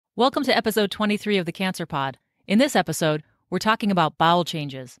Welcome to episode 23 of the Cancer Pod. In this episode, we're talking about bowel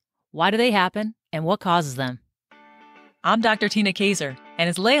changes. Why do they happen and what causes them? I'm Dr. Tina Kaiser, and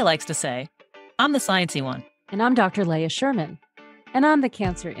as Leah likes to say, I'm the sciencey one. And I'm Dr. Leah Sherman, and I'm the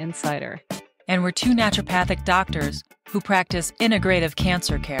Cancer Insider. And we're two naturopathic doctors who practice integrative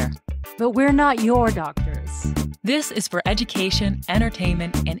cancer care. But we're not your doctors. This is for education,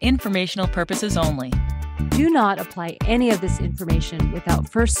 entertainment, and informational purposes only. Do not apply any of this information without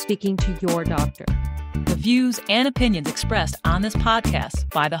first speaking to your doctor. The views and opinions expressed on this podcast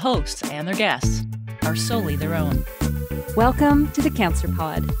by the hosts and their guests are solely their own. Welcome to the Cancer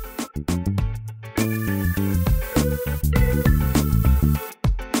Pod.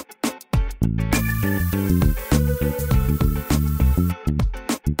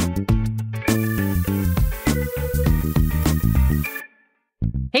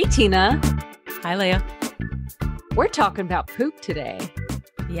 Hey, Tina. Hi, Leah. We're talking about poop today.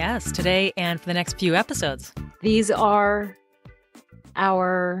 Yes, today and for the next few episodes. These are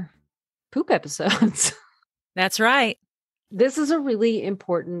our poop episodes. That's right. This is a really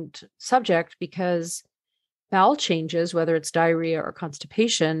important subject because bowel changes, whether it's diarrhea or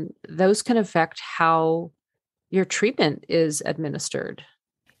constipation, those can affect how your treatment is administered.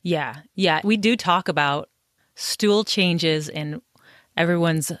 Yeah. We do talk about stool changes in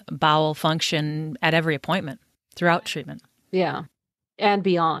everyone's bowel function at every appointment throughout treatment. Yeah. And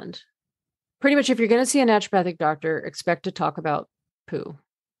beyond. Pretty much if you're going to see a naturopathic doctor, expect to talk about poo.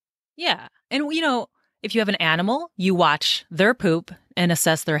 Yeah. And, if you have an animal, you watch their poop and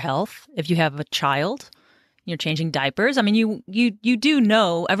assess their health. If you have a child, you're changing diapers. I mean, you do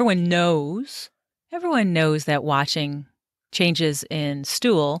know, everyone knows that watching changes in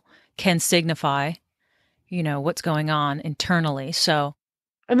stool can signify, what's going on internally. So,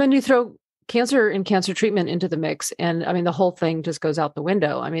 and then you throw cancer and cancer treatment into the mix. And I mean, the whole thing just goes out the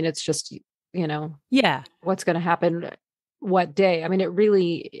window. I mean, it's just, yeah, what's going to happen what day. I mean,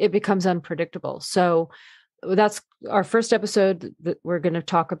 it becomes unpredictable. So that's our first episode that we're going to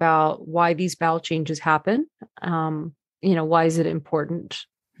talk about why these bowel changes happen. Why is it important,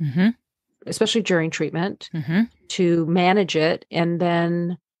 especially during treatment, to manage it? And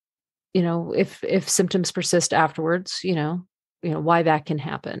then, if symptoms persist afterwards, why that can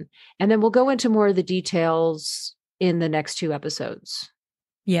happen. And then we'll go into more of the details in the next two episodes.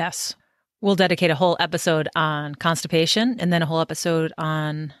 Yes. We'll dedicate a whole episode on constipation and then a whole episode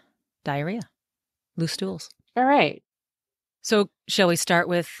on diarrhea, loose stools. All right. So shall we start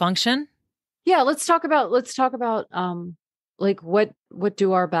with function? Yeah, let's talk about what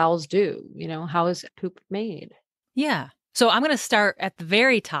do our bowels do? How is poop made? Yeah. So I'm going to start at the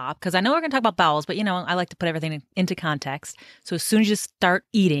very top because I know we're going to talk about bowels, but I like to put everything into context. So as soon as you start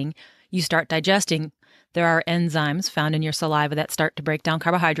eating, you start digesting. There are enzymes found in your saliva that start to break down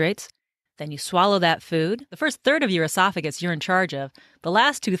carbohydrates. Then you swallow that food. The first third of your esophagus you're in charge of. The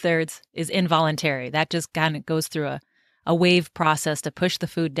last 2/3 is involuntary. That just kind of goes through a wave process to push the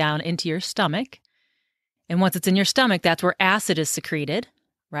food down into your stomach. And once it's in your stomach, that's where acid is secreted,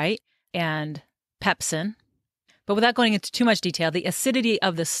 right? And pepsin. But without going into too much detail, the acidity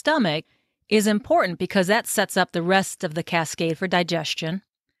of the stomach is important because that sets up the rest of the cascade for digestion.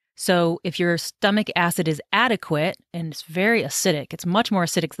 So if your stomach acid is adequate and it's very acidic, it's much more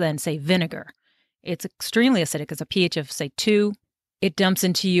acidic than, say, vinegar. It's extremely acidic. It's a pH of, say, 2. It dumps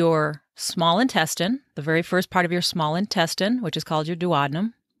into your small intestine, the very first part of your small intestine, which is called your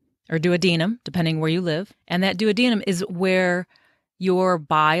duodenum or duodenum, depending where you live. And that duodenum is where your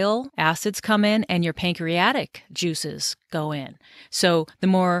bile acids come in and your pancreatic juices go in. So the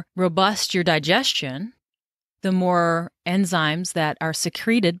more robust your digestion, the more enzymes that are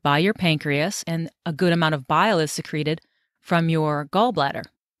secreted by your pancreas, and a good amount of bile is secreted from your gallbladder.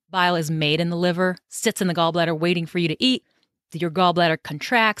 Bile is made in the liver, sits in the gallbladder waiting for you to eat. Your gallbladder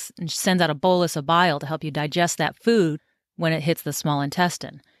contracts and sends out a bolus of bile to help you digest that food when it hits the small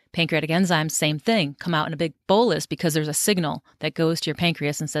intestine. Pancreatic enzymes, same thing, come out in a big bolus because there's a signal that goes to your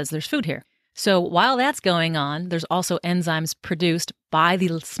pancreas and says there's food here. So while that's going on, there's also enzymes produced by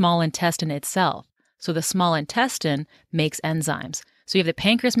the small intestine itself. So the small intestine makes enzymes. So you have the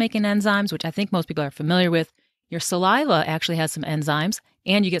pancreas making enzymes, which I think most people are familiar with. Your saliva actually has some enzymes,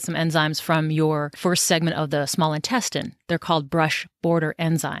 and you get some enzymes from your first segment of the small intestine. They're called brush border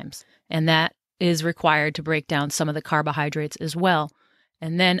enzymes, and that is required to break down some of the carbohydrates as well.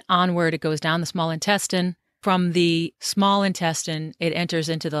 And then onward, it goes down the small intestine. From the small intestine, it enters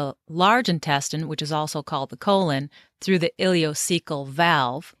into the large intestine, which is also called the colon, through the ileocecal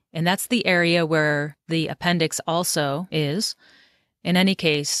valve. And that's the area where the appendix also is. In any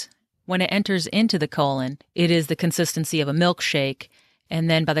case, when it enters into the colon, it is the consistency of a milkshake And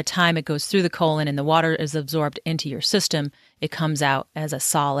then by the time it goes through the colon and the water is absorbed into your system, it comes out as a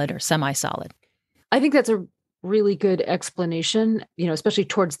solid or semi-solid. I think that's a really good explanation, especially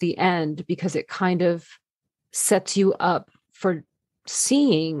towards the end, because it kind of sets you up for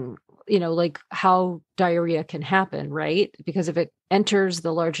seeing, like how diarrhea can happen, right? Because if it enters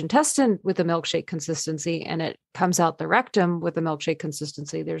the large intestine with a milkshake consistency and it comes out the rectum with a milkshake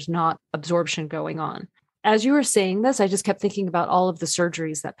consistency, there's not absorption going on. As you were saying this, I just kept thinking about all of the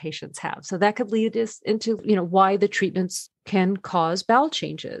surgeries that patients have. So that could lead us into, why the treatments can cause bowel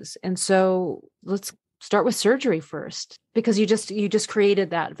changes. And so let's start with surgery first, because you just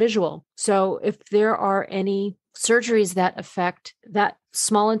created that visual. So if there are any surgeries that affect that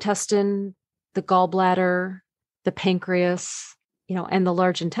small intestine, the gallbladder, the pancreas, and the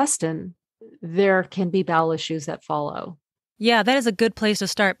large intestine, there can be bowel issues that follow. Yeah, that is a good place to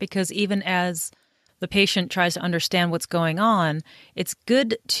start, because even as the patient tries to understand what's going on, it's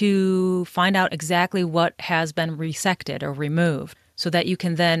good to find out exactly what has been resected or removed so that you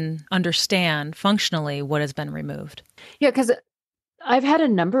can then understand functionally what has been removed. Yeah, because I've had a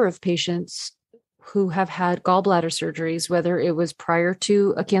number of patients who have had gallbladder surgeries, whether it was prior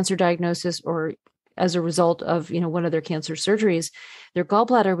to a cancer diagnosis or as a result of, one of their cancer surgeries, their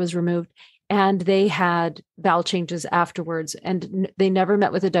gallbladder was removed and they had bowel changes afterwards. And they never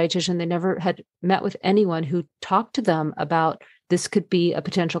met with a dietitian. They never had met with anyone who talked to them about this could be a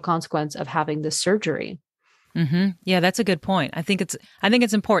potential consequence of having this surgery. Mm-hmm. Yeah, that's a good point. I think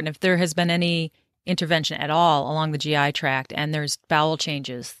it's important if there has been any intervention at all along the GI tract and there's bowel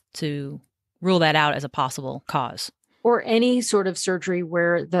changes to rule that out as a possible cause. Or any sort of surgery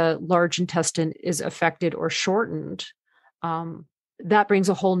where the large intestine is affected or shortened. That brings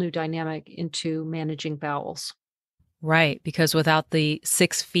a whole new dynamic into managing bowels. Right, because without the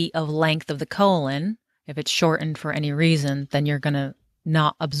 6 feet of length of the colon, if it's shortened for any reason, then you're going to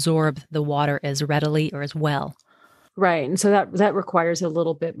not absorb the water as readily or as well. Right. And so that requires a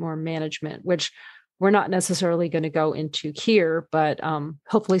little bit more management, which we're not necessarily going to go into here, but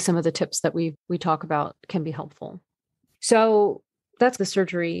hopefully some of the tips that we talk about can be helpful. So that's the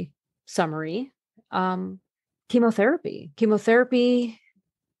surgery summary. Chemotherapy,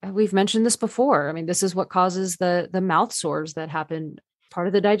 we've mentioned this before. I mean, this is what causes the mouth sores that happen, part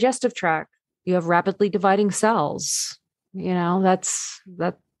of the digestive tract. You have rapidly dividing cells,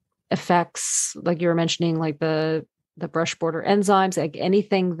 that affects, like you were mentioning, like the brush border enzymes, like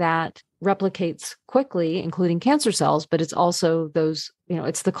anything that replicates quickly, including cancer cells, but it's also those,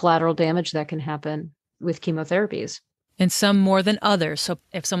 it's the collateral damage that can happen with chemotherapies. And some more than others. So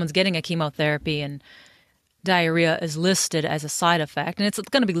if someone's getting a chemotherapy and diarrhea is listed as a side effect, and it's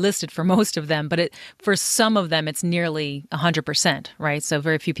going to be listed for most of them, but for some of them, it's nearly 100%, right? So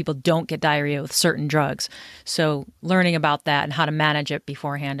very few people don't get diarrhea with certain drugs. So learning about that and how to manage it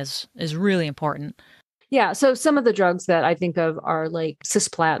beforehand is really important. Yeah. So some of the drugs that I think of are like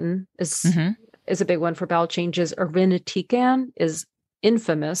cisplatin is a big one for bowel changes. Irinotecan is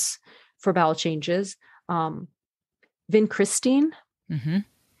infamous for bowel changes. Vincristine, some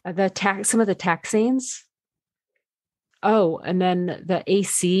of the taxanes. Oh, and then the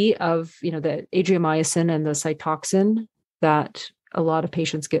AC of, the adriamycin and the cytoxin that a lot of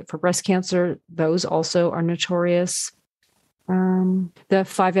patients get for breast cancer, those also are notorious. The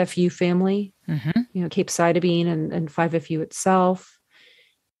 5-FU family, capecitabine and 5-FU itself.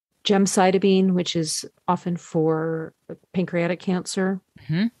 Gemcitabine, which is often for pancreatic cancer.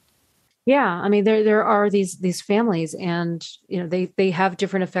 Yeah, I mean, there are these families, and they have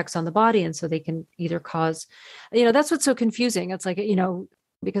different effects on the body, and so they can either cause, that's what's so confusing. It's like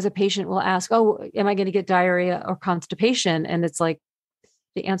because a patient will ask, "Oh, am I going to get diarrhea or constipation?" And it's like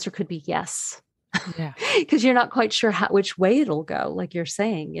the answer could be yes, yeah, because you're not quite sure which way it'll go. Like you're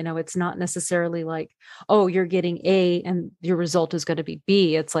saying, it's not necessarily like, "Oh, you're getting A and your result is going to be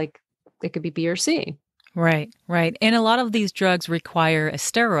B." It's like it could be B or C. Right. And a lot of these drugs require a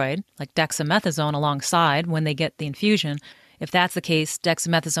steroid, like dexamethasone, alongside when they get the infusion. If that's the case,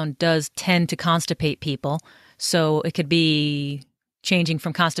 dexamethasone does tend to constipate people. So it could be changing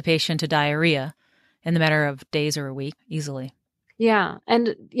from constipation to diarrhea in the matter of days or a week easily. Yeah.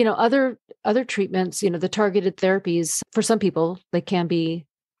 And, other treatments, the targeted therapies, for some people, they can be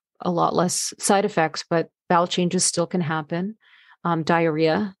a lot less side effects, but bowel changes still can happen.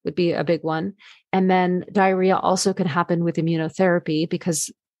 Diarrhea would be a big one. And then diarrhea also can happen with immunotherapy because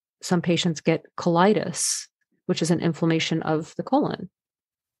some patients get colitis, which is an inflammation of the colon.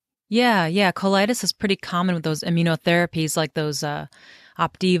 Yeah. Colitis is pretty common with those immunotherapies like those Opdivo,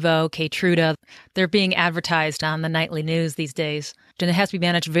 Keytruda. They're being advertised on the nightly news these days. And it has to be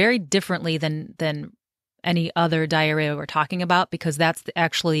managed very differently than any other diarrhea we're talking about, because that's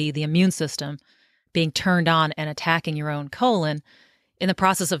actually the immune system being turned on and attacking your own colon. In the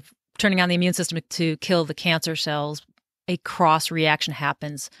process of turning on the immune system to kill the cancer cells, a cross reaction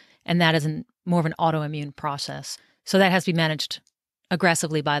happens, and that is more of an autoimmune process. So that has to be managed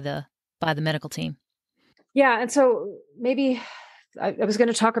aggressively by the medical team. Yeah. And so maybe I was going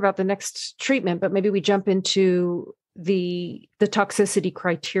to talk about the next treatment, but maybe we jump into the toxicity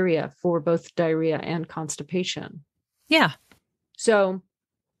criteria for both diarrhea and constipation. Yeah. So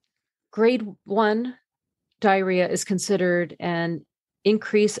grade 1 diarrhea is considered an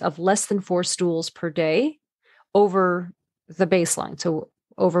increase of less than 4 stools per day over the baseline. So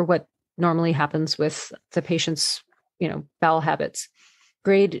over what normally happens with the patient's, bowel habits.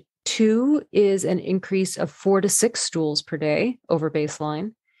 Grade 2 is an increase of 4 to 6 stools per day over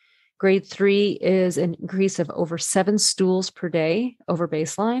baseline. Grade 3 is an increase of over 7 stools per day over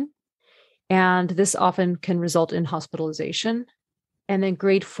baseline. And this often can result in hospitalization. And then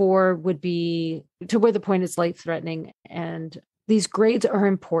grade 4 would be to where the point is life-threatening. And these grades are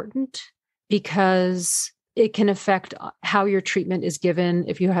important because it can affect how your treatment is given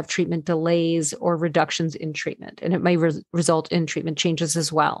if you have treatment delays or reductions in treatment. And it may result in treatment changes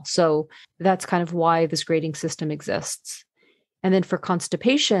as well. So that's kind of why this grading system exists. And then for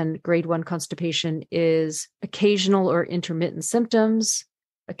constipation, grade 1 constipation is occasional or intermittent symptoms,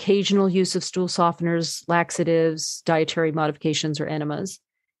 occasional use of stool softeners, laxatives, dietary modifications, or enemas.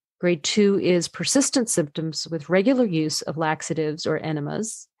 Grade 2 is persistent symptoms with regular use of laxatives or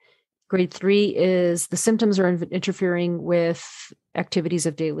enemas. Grade 3 is the symptoms are interfering with activities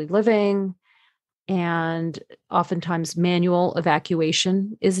of daily living, and oftentimes manual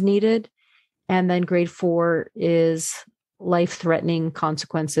evacuation is needed. And then grade 4 is life-threatening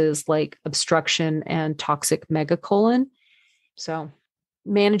consequences like obstruction and toxic megacolon. So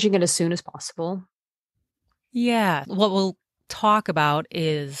managing it as soon as possible. Yeah. What we'll talk about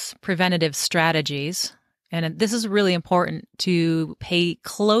is preventative strategies. And this is really important to pay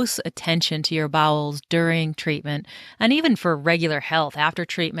close attention to your bowels during treatment and even for regular health after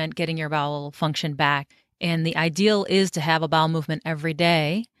treatment, getting your bowel function back. And the ideal is to have a bowel movement every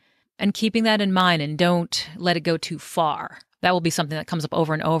day and keeping that in mind, and don't let it go too far. That will be something that comes up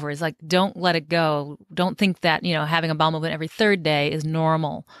over and over, is like, don't let it go. Don't think that, having a bowel movement every third day is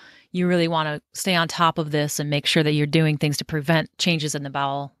normal. You really want to stay on top of this and make sure that you're doing things to prevent changes in the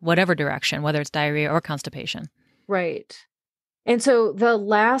bowel, whatever direction, whether it's diarrhea or constipation. Right. And so the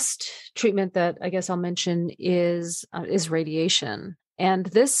last treatment that I guess I'll mention is radiation. And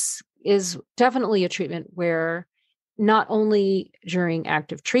this is definitely a treatment where not only during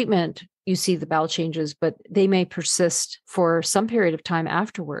active treatment you see the bowel changes, but they may persist for some period of time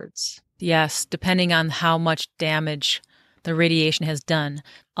afterwards. Yes, depending on how much damage the radiation has done.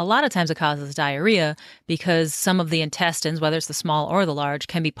 A lot of times it causes diarrhea because some of the intestines, whether it's the small or the large,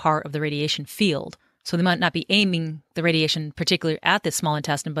 can be part of the radiation field. So they might not be aiming the radiation particularly at the small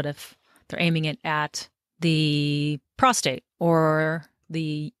intestine, but if they're aiming it at the prostate or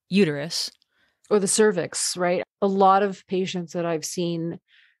the uterus. Or the cervix, right? A lot of patients that I've seen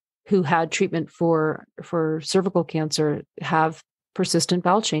who had treatment for cervical cancer have persistent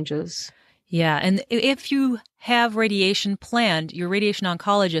bowel changes. Yeah. And if you have radiation planned, your radiation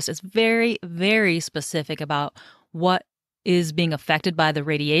oncologist is very, very specific about what is being affected by the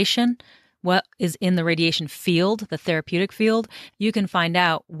radiation, what is in the radiation field, the therapeutic field. You can find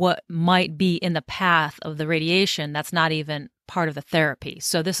out what might be in the path of the radiation that's not even part of the therapy.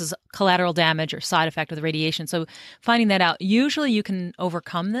 So this is collateral damage or side effect of the radiation. So finding that out, usually you can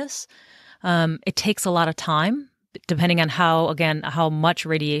overcome this. It takes a lot of time. Depending on how much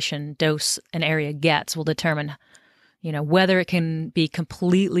radiation dose an area gets will determine, whether it can be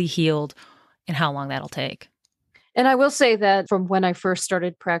completely healed and how long that'll take. And I will say that from when I first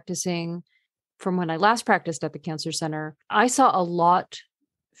started practicing, from when I last practiced at the cancer center, I saw a lot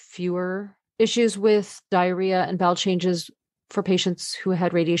fewer issues with diarrhea and bowel changes for patients who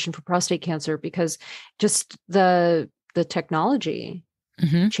had radiation for prostate cancer, because just the technology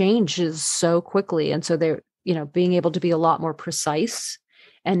changes so quickly. And so they're, being able to be a lot more precise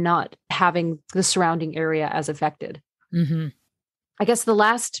and not having the surrounding area as affected. Mm-hmm. I guess the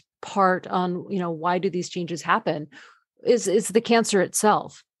last part on, why do these changes happen is the cancer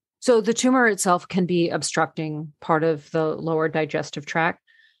itself. So the tumor itself can be obstructing part of the lower digestive tract.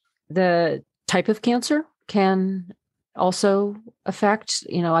 The type of cancer can also affect,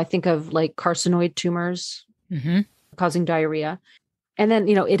 I think of like carcinoid tumors causing diarrhea, and then,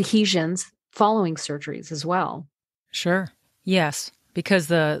 adhesions following surgeries as well. Sure. Yes. because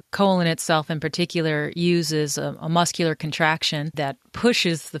the colon itself in particular uses a muscular contraction that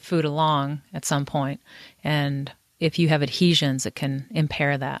pushes the food along at some point. And if you have adhesions, it can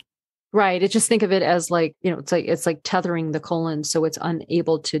impair that. Right. Just think of it as like, it's like tethering the colon so it's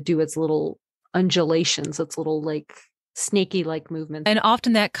unable to do its little undulations, its little like snaky like movements. And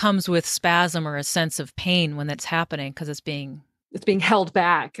often that comes with spasm or a sense of pain when that's happening because it's being held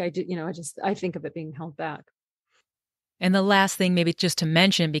back. I think of it being held back. And the last thing maybe just to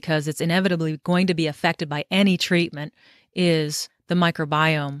mention, because it's inevitably going to be affected by any treatment, is the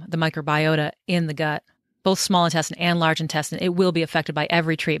microbiome, the microbiota in the gut. Both small intestine and large intestine, it will be affected by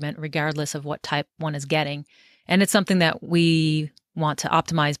every treatment, regardless of what type one is getting. And it's something that we want to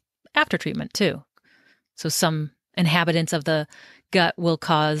optimize after treatment too. So some inhabitants of the gut will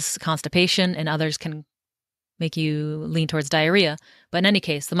cause constipation and others can make you lean towards diarrhea. But in any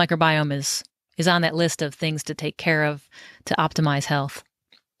case, the microbiome is on that list of things to take care of to optimize health.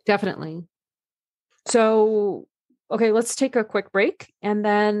 Definitely. So, okay, let's take a quick break and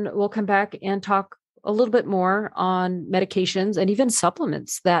then we'll come back and talk a little bit more on medications and even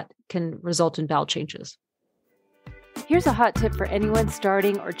supplements that can result in bowel changes. Here's a hot tip for anyone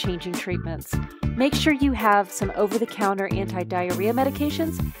starting or changing treatments. Make sure you have some over-the-counter anti-diarrhea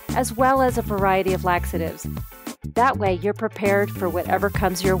medications as well as a variety of laxatives. That way you're prepared for whatever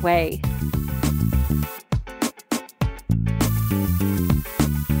comes your way.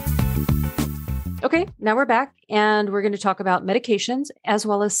 Okay, now we're back and we're going to talk about medications as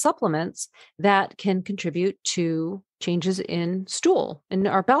well as supplements that can contribute to changes in stool and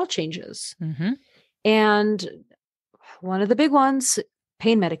our bowel changes. Mm-hmm. And one of the big ones,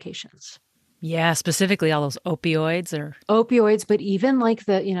 pain medications. Yeah, specifically all those opioids, but even like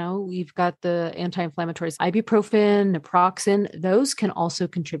you've got the anti-inflammatories, ibuprofen, naproxen, those can also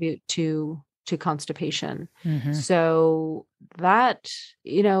contribute to constipation. Mm-hmm. So that,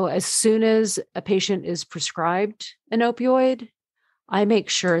 as soon as a patient is prescribed an opioid, I make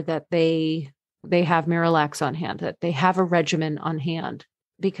sure that they have Miralax on hand, that they have a regimen on hand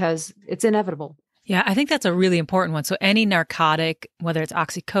because it's inevitable. Yeah, I think that's a really important one. So any narcotic, whether it's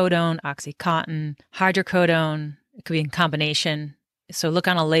oxycodone, oxycontin, hydrocodone, it could be in combination. So look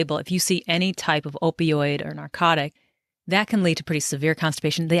on a label. If you see any type of opioid or narcotic, that can lead to pretty severe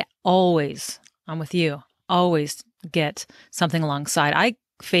constipation. They always, I'm with you, always get something alongside. I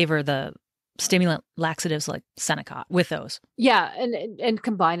favor the stimulant laxatives like Senecot with those. Yeah, and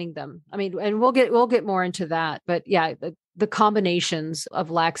combining them. I mean, and we'll get more into that, but yeah, the combinations of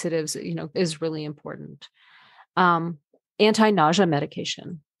laxatives, is really important. Anti-nausea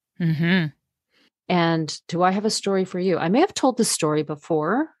medication. Mm-hmm. And do I have a story for you? I may have told this story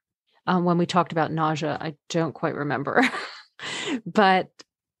before when we talked about nausea. I don't quite remember, but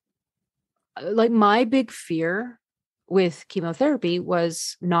like my big fear with chemotherapy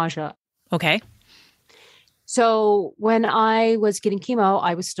was nausea. Okay. So when I was getting chemo,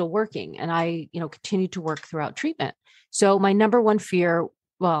 I was still working and I, continued to work throughout treatment. So my number one fear,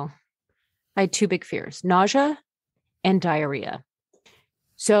 I had two big fears, nausea and diarrhea.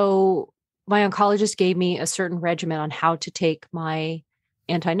 So my oncologist gave me a certain regimen on how to take my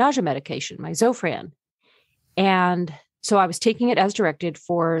anti-nausea medication, my Zofran. And so I was taking it as directed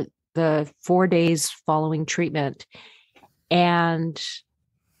for the 4 days following treatment. And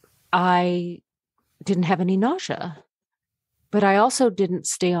I didn't have any nausea, but I also didn't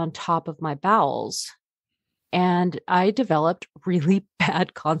stay on top of my bowels. And I developed really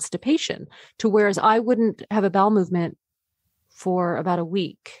bad constipation to whereas I wouldn't have a bowel movement for about a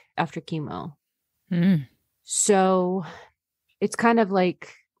week after chemo. Mm. So it's kind of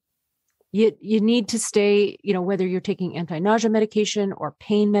like you need to stay, whether you're taking anti-nausea medication or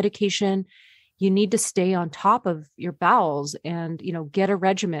pain medication, you need to stay on top of your bowels and, get a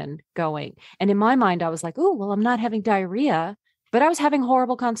regimen going. And in my mind, I was like, oh, well, I'm not having diarrhea, but I was having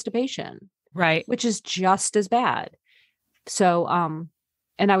horrible constipation. Right. Which is just as bad. So,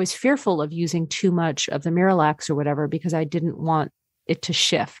 and I was fearful of using too much of the Miralax or whatever, because I didn't want it to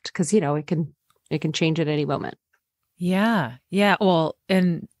shift because, it can change at any moment. Yeah. Yeah. Well,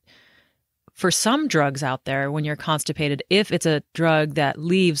 and for some drugs out there, when you're constipated, if it's a drug that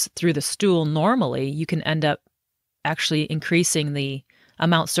leaves through the stool normally, you can end up actually increasing the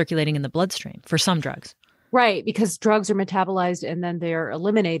amount circulating in the bloodstream for some drugs. Right, because drugs are metabolized and then they're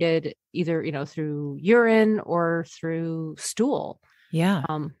eliminated either, through urine or through stool. Yeah.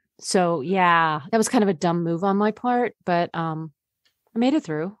 So yeah, that was kind of a dumb move on my part, but I made it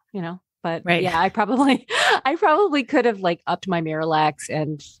through, but right. Yeah, I probably could have like upped my Miralax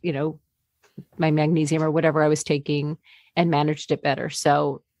and, my magnesium or whatever I was taking and managed it better.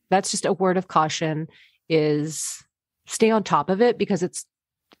 So that's just a word of caution is stay on top of it because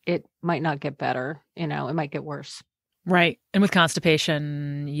it might not get better. It might get worse. Right. And with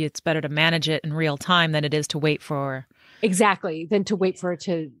constipation, it's better to manage it in real time than it is to wait for. Exactly. Than to wait for it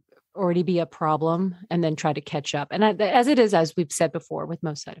to already be a problem and then try to catch up. And as it is, as we've said before, with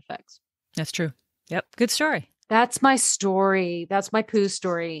most side effects. That's true. Yep. Good story. That's my story. That's my poo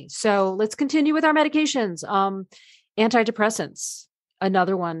story. So let's continue with our medications. Antidepressants,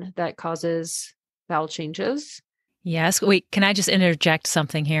 another one that causes bowel changes. Yes. Wait, can I just interject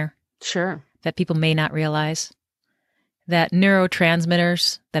something here? Sure. That people may not realize? That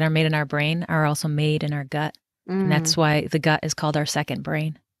neurotransmitters that are made in our brain are also made in our gut. And that's why the gut is called our second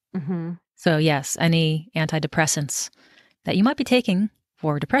brain. Mm-hmm. So yes, any antidepressants that you might be taking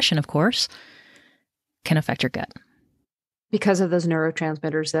for depression, of course, can affect your gut. Because of those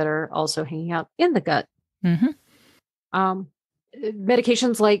neurotransmitters that are also hanging out in the gut. Mm-hmm.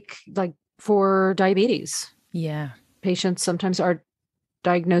 Medications like for diabetes. Yeah. Patients sometimes are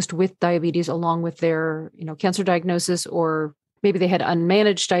diagnosed with diabetes along with their, cancer diagnosis, or maybe they had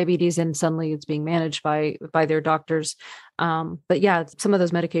unmanaged diabetes and suddenly it's being managed by their doctors. But yeah, some of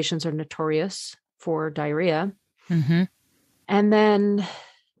those medications are notorious for diarrhea. Mm-hmm. And then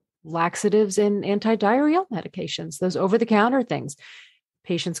laxatives and anti-diarrheal medications, those over-the-counter things.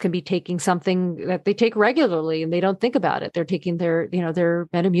 Patients can be taking something that they take regularly and they don't think about it. They're taking their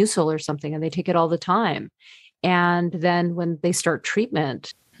Metamucil or something and they take it all the time. And then when they start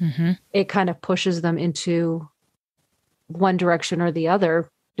treatment, it kind of pushes them into one direction or the other,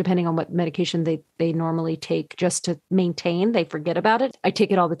 depending on what medication they normally take just to maintain. They forget about it. I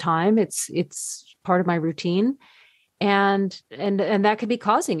take it all the time. It's part of my routine. And that could be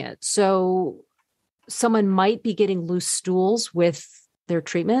causing it. So someone might be getting loose stools with their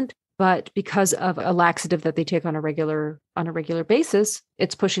treatment, but because of a laxative that they take on a regular basis,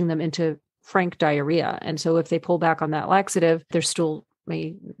 it's pushing them into frank diarrhea. And so if they pull back on that laxative, their stool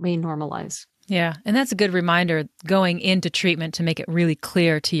may normalize. Yeah. And that's a good reminder going into treatment to make it really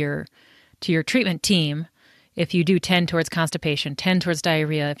clear to your treatment team. If you do tend towards constipation, tend towards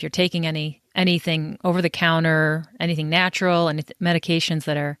diarrhea, if you're taking anything over the counter, anything natural, and medications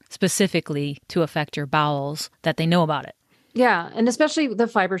that are specifically to affect your bowels, that they know about it. Yeah. And especially the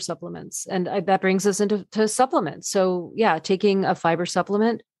fiber supplements. And that brings us into supplements. So yeah, taking a fiber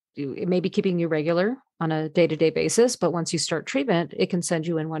supplement, it may be keeping you regular on a day-to-day basis, but once you start treatment, it can send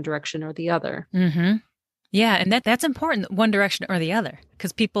you in one direction or the other. Mm-hmm. Yeah. And that's important, one direction or the other,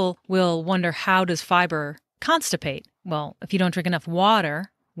 because people will wonder, how does fiber constipate? Well, if you don't drink enough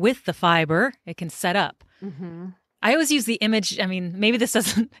water with the fiber, it can set up. Mm-hmm. I always use the image. I mean, maybe this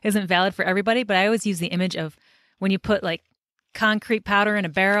isn't valid for everybody, but I always use the image of when you put like concrete powder in a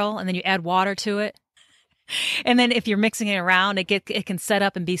barrel and then you add water to it. And then if you're mixing it around, it can set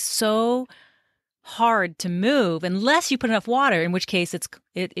up and be so hard to move unless you put enough water, in which case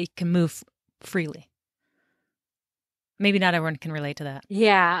it can move freely. Maybe not everyone can relate to that.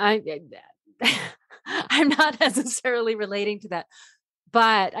 Yeah, I'm not necessarily relating to that,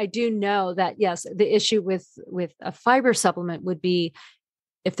 but I do know that, yes, the issue with a fiber supplement would be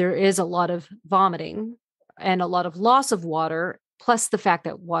if there is a lot of vomiting and a lot of loss of water, plus the fact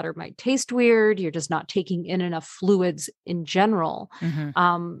that water might taste weird, you're just not taking in enough fluids in general.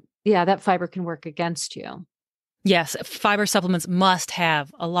 Mm-hmm. Yeah, that fiber can work against you. Yes, fiber supplements must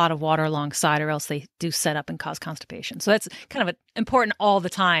have a lot of water alongside, or else they do set up and cause constipation. So that's kind of important all the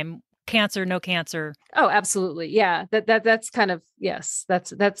time. Cancer, no cancer. Oh, absolutely. Yeah. That's kind of, yes,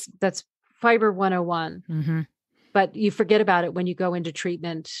 that's fiber 101. Mm-hmm. But you forget about it when you go into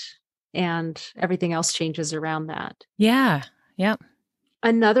treatment and everything else changes around that. Yeah. Yep.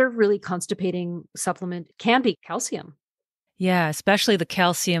 Another really constipating supplement can be calcium. Yeah, especially the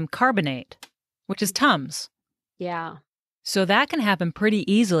calcium carbonate, which is Tums. Yeah. So that can happen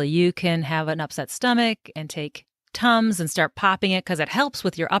pretty easily. You can have an upset stomach and take Tums and start popping it because it helps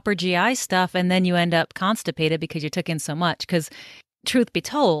with your upper GI stuff. And then you end up constipated because you took in so much. Because truth be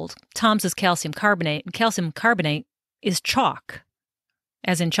told, Tums is calcium carbonate, and calcium carbonate is chalk,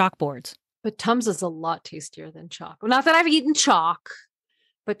 as in chalkboards. But Tums is a lot tastier than chalk. Well, not that I've eaten chalk,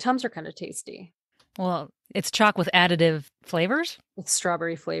 but Tums are kind of tasty. Well, it's chalk with additive flavors? With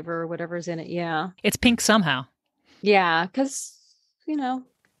strawberry flavor or whatever's in it, yeah. It's pink somehow. Yeah, because,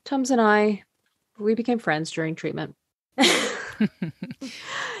 Tums and I, we became friends during treatment.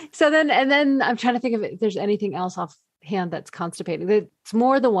 So then I'm trying to think of if there's anything else offhand that's constipating. It's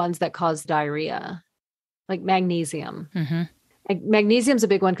more the ones that cause diarrhea, like magnesium. Mm-hmm. Magnesium's a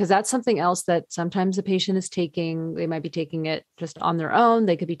big one because that's something else that sometimes the patient is taking. They might be taking it just on their own.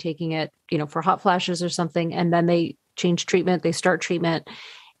 They could be taking it, for hot flashes or something. And then they change treatment. They start treatment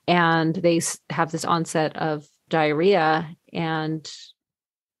and they have this onset of diarrhea. And,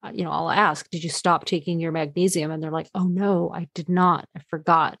 I'll ask, did you stop taking your magnesium? And they're like, oh no, I did not. I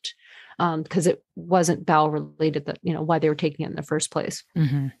forgot. Because it wasn't bowel related that, why they were taking it in the first place.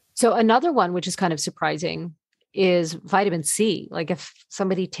 Mm-hmm. So another one, which is kind of surprising, is vitamin C. Like if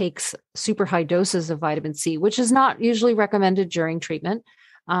somebody takes super high doses of vitamin C, which is not usually recommended during treatment.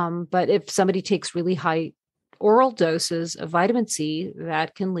 But if somebody takes really high oral doses of vitamin C,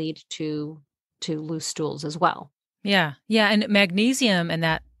 that can lead to loose stools as well. Yeah. Yeah. And magnesium and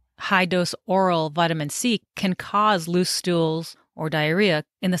that high dose oral vitamin C can cause loose stools or diarrhea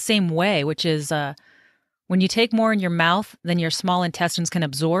in the same way, which is when you take more in your mouth than your small intestines can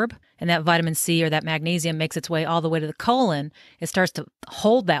absorb, and that vitamin C or that magnesium makes its way all the way to the colon, it starts to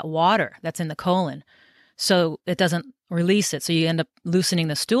hold that water that's in the colon. So it doesn't release it. So you end up loosening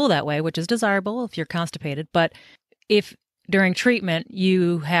the stool that way, which is desirable if you're constipated. But if during treatment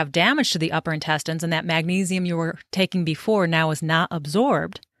you have damage to the upper intestines and that magnesium you were taking before now is not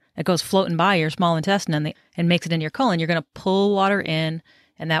absorbed, it goes floating by your small intestine and makes it in your colon, you're going to pull water in,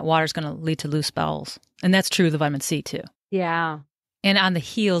 and that water is going to lead to loose bowels. And that's true of the vitamin C too. Yeah. And on the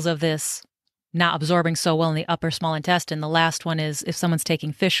heels of this not absorbing so well in the upper small intestine, the last one is if someone's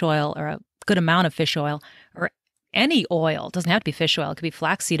taking fish oil or a good amount of fish oil or any oil. It doesn't have to be fish oil. It could be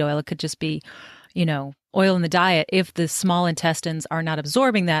flaxseed oil. It could just be, oil in the diet. If the small intestines are not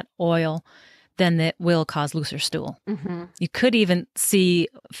absorbing that oil, then it will cause looser stool. Mm-hmm. You could even see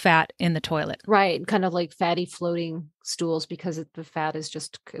fat in the toilet. Right. Kind of like fatty floating stools because the fat is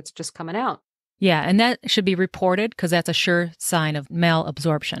it's just coming out. Yeah. And that should be reported because that's a sure sign of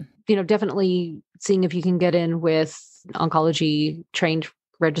malabsorption. Definitely seeing if you can get in with oncology trained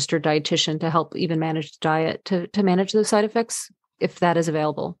registered dietitian to help even manage the diet to manage those side effects if that is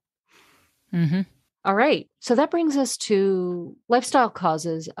available. Mm-hmm. All right. So that brings us to lifestyle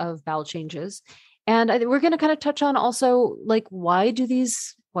causes of bowel changes. And we're going to kind of touch on also like why do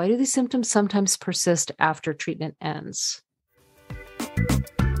these symptoms sometimes persist after treatment ends?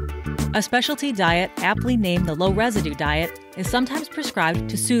 A specialty diet, aptly named the low residue diet, is sometimes prescribed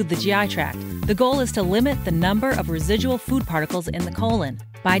to soothe the GI tract. The goal is to limit the number of residual food particles in the colon.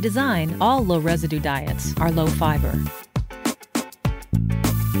 By design, all low residue diets are low fiber.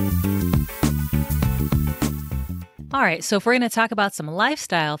 All right, so if we're going to talk about some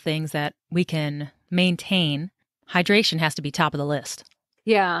lifestyle things that we can maintain, hydration has to be top of the list.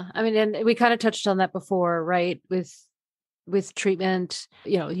 Yeah. I mean, and we kind of touched on that before, right? With treatment,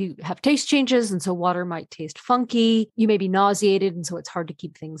 you have taste changes. And so water might taste funky. You may be nauseated. And so it's hard to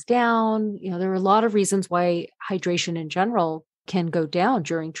keep things down. There are a lot of reasons why hydration in general can go down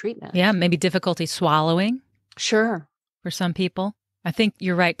during treatment. Yeah, maybe difficulty swallowing. Sure. For some people. I think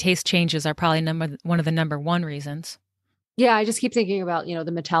you're right. Taste changes are probably one of the number one reasons. Yeah, I just keep thinking about,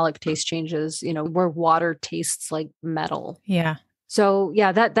 the metallic taste changes, where water tastes like metal. Yeah. So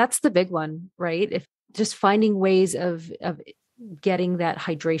yeah, that's the big one, right? If just finding ways of getting that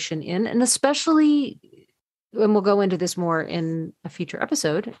hydration in, and especially, and we'll go into this more in a future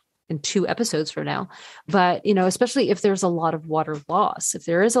episode, in 2 episodes from now, but, especially if there's a lot of water loss, if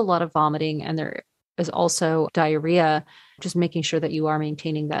there is a lot of vomiting and there is also diarrhea, just making sure that you are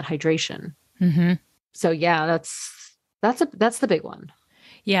maintaining that hydration. Mm-hmm. So yeah, that's the big one.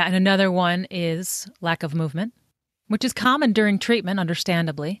 Yeah. And another one is lack of movement, which is common during treatment,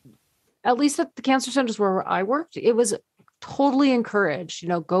 understandably. At least at the cancer centers where I worked, it was totally encouraged,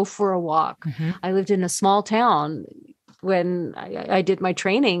 go for a walk. Mm-hmm. I lived in a small town when I did my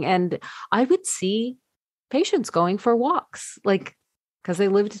training, and I would see patients going for walks, like, because they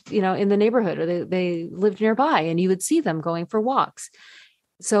lived, in the neighborhood or they lived nearby, and you would see them going for walks.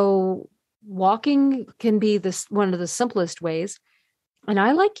 So walking can be one of the simplest ways. And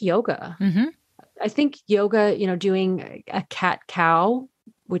I like yoga. Mm-hmm. I think yoga, doing a cat-cow,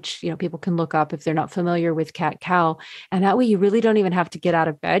 which, people can look up if they're not familiar with cat-cow. And that way you really don't even have to get out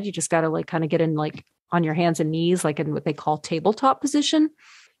of bed. You just got to like kind of get in like on your hands and knees, like in what they call tabletop position.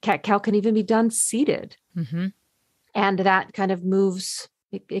 Cat-cow can even be done seated. Mm-hmm. And that kind of moves,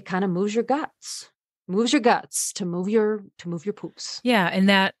 it kind of moves your guts to move your poops. Yeah. And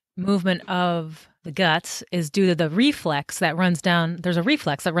that movement of the guts is due to the reflex that runs down. There's a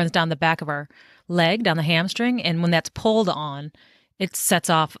reflex that runs down the back of our leg, down the hamstring. And when that's pulled on, it sets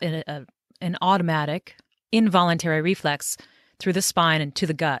off an automatic involuntary reflex through the spine and to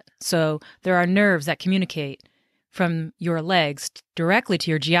the gut. So there are nerves that communicate from your legs directly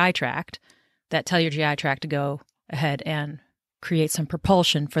to your GI tract that tell your GI tract to go ahead and create some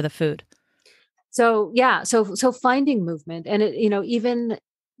propulsion for the food. So yeah, so finding movement, and it, even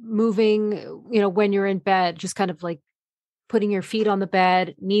moving, when you're in bed, just kind of like putting your feet on the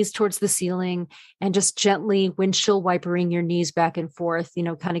bed, knees towards the ceiling, and just gently windshield wipering your knees back and forth,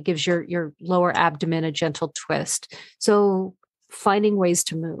 kind of gives your lower abdomen a gentle twist. So finding ways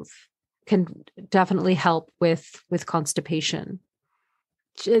to move can definitely help with constipation.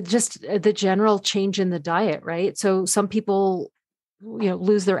 Just the general change in the diet, right? So some people,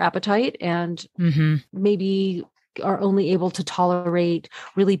 lose their appetite and maybe are only able to tolerate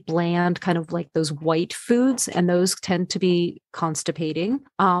really bland, kind of like those white foods, and those tend to be constipating.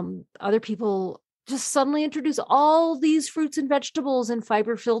 Other people just suddenly introduce all these fruits and vegetables and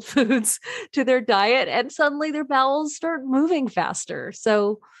fiber-filled foods to their diet, and suddenly their bowels start moving faster.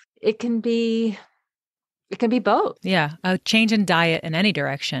 So it can be both. Yeah. A change in diet in any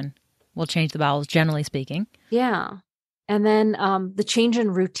direction will change the bowels, generally speaking. Yeah. And then the change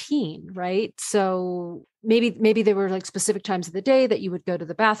in routine, right? So maybe there were like specific times of the day that you would go to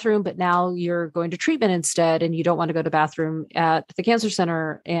the bathroom, but now you're going to treatment instead, and you don't want to go to the bathroom at the cancer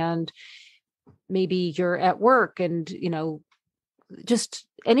center. And maybe you're at work and, just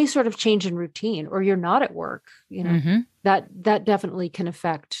any sort of change in routine, or you're not at work, that definitely can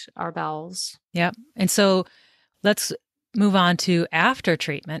affect our bowels. Yeah. And so let's move on to after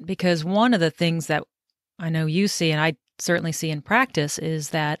treatment, because one of the things that I know you see, and I certainly see in practice, is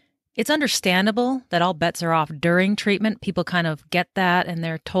that it's understandable that all bets are off during treatment. People kind of get that and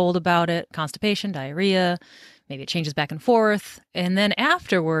they're told about it, constipation, diarrhea, maybe it changes back and forth. And then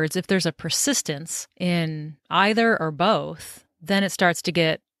afterwards, if there's a persistence in either or both, then it starts to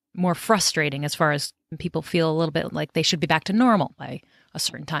get more frustrating as far as people feel a little bit like they should be back to normal by a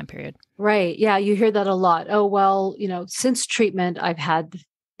certain time period. Right. Yeah. You hear that a lot. Oh, well, since treatment, I've had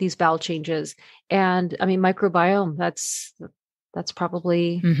these bowel changes. And I mean, microbiome, that's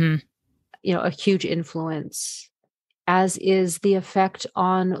probably, a huge influence, as is the effect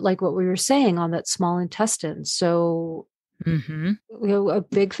on, like what we were saying, on that small intestine. So, a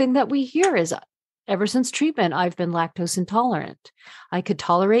big thing that we hear is, ever since treatment, I've been lactose intolerant. I could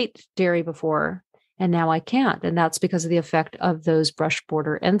tolerate dairy before, and now I can't. And that's because of the effect of those brush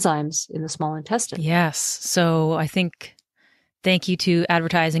border enzymes in the small intestine. Yes. So I think, thank you to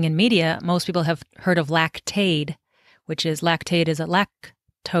advertising and media, most people have heard of lactate, which is a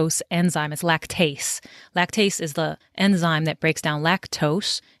lactose enzyme. It's lactase. Lactase is the enzyme that breaks down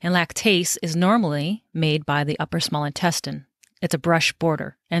lactose, and lactase is normally made by the upper small intestine. It's a brush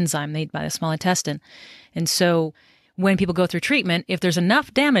border enzyme made by the small intestine. And so when people go through treatment, if there's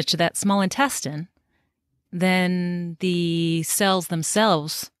enough damage to that small intestine, then the cells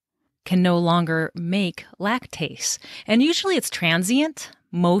themselves can no longer make lactase. And usually it's transient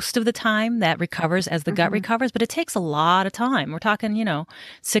most of the time, that recovers as the gut recovers, but it takes a lot of time. We're talking,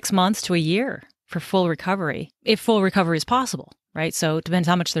 6 months to a year for full recovery, if full recovery is possible, right? So it depends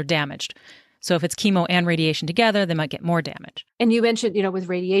how much they're damaged. So if it's chemo and radiation together, they might get more damage. And you mentioned, with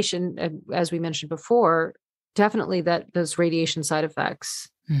radiation, as we mentioned before, definitely that those radiation side effects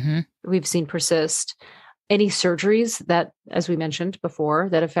we've seen persist. Any surgeries that, as we mentioned before,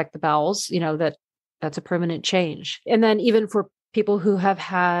 that affect the bowels, that's a permanent change. And then even for people who have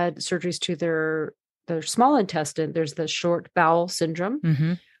had surgeries to their small intestine, there's the short bowel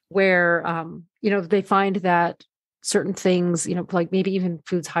syndrome, where, they find that certain things, like maybe even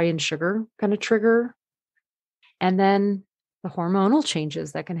foods high in sugar kind of trigger. And then the hormonal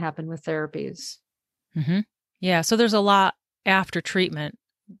changes that can happen with therapies. Yeah. So there's a lot after treatment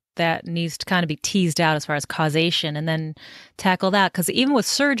that needs to kind of be teased out as far as causation, and then tackle that. Because even with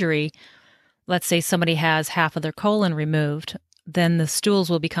surgery, let's say somebody has half of their colon removed, then the stools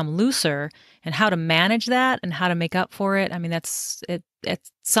will become looser, and how to manage that and how to make up for it. I mean, that's it.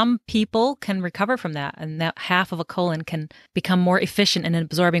 Some people can recover from that, and that half of a colon can become more efficient in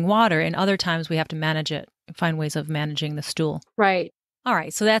absorbing water. And other times we have to manage it, find ways of managing the stool. Right. All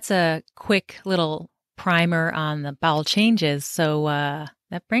right. So that's a quick little primer on the bowel changes. So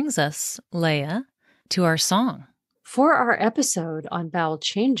that brings us, Leah, to our song. For our episode on bowel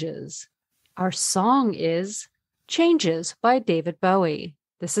changes, our song is Changes by David Bowie.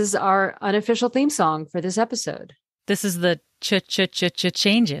 This is our unofficial theme song for this episode. This is the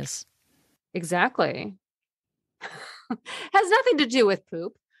changes. Exactly. Has nothing to do with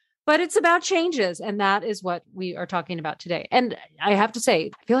poop, but it's about changes. And that is what we are talking about today. And I have to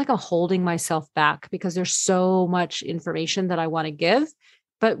say, I feel like I'm holding myself back because there's so much information that I want to give,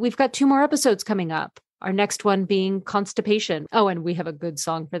 but we've got 2 more episodes coming up. Our next one being constipation. Oh, and we have a good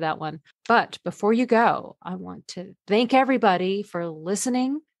song for that one. But before you go, I want to thank everybody for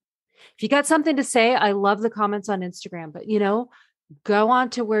listening. If you got something to say, I love the comments on Instagram, but go on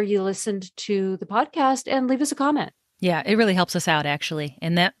to where you listened to the podcast and leave us a comment. Yeah, it really helps us out, actually.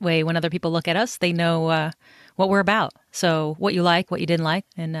 And that way, when other people look at us, they know what we're about. So what you like, what you didn't like,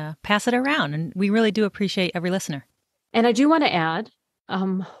 and pass it around. And we really do appreciate every listener. And I do want to add,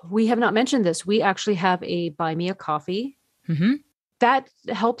 we have not mentioned this. We actually have a Buy Me a Coffee. Mm-hmm. That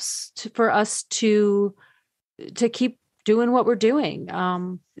helps for us to keep doing what we're doing,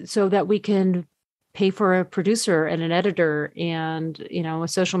 so that we can pay for a producer and an editor and, a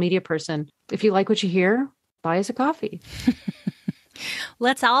social media person. If you like what you hear, buy us a coffee.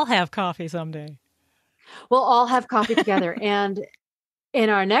 Let's all have coffee someday. We'll all have coffee together. And in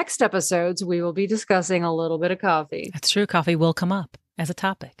our next episodes, we will be discussing a little bit of coffee. That's true. Coffee will come up as a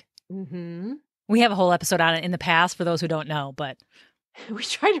topic. Mm-hmm. We have a whole episode on it in the past for those who don't know, but we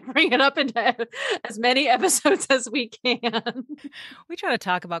try to bring it up into as many episodes as we can. We try to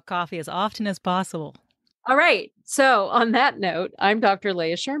talk about coffee as often as possible. All right. So on that note, I'm Dr.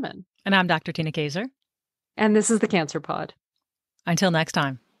 Leah Sherman. And I'm Dr. Tina Kaiser. And this is the Cancer Pod. Until next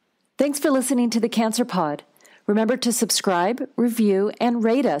time. Thanks for listening to the Cancer Pod. Remember to subscribe, review, and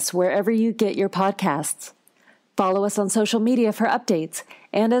rate us wherever you get your podcasts. Follow us on social media for updates.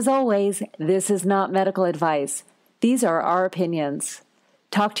 And as always, this is not medical advice. These are our opinions.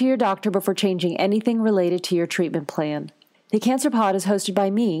 Talk to your doctor before changing anything related to your treatment plan. The Cancer Pod is hosted by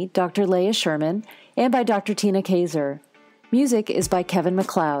me, Dr. Leah Sherman, and by Dr. Tina Kaiser. Music is by Kevin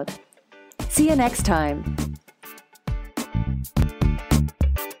MacLeod. See you next time.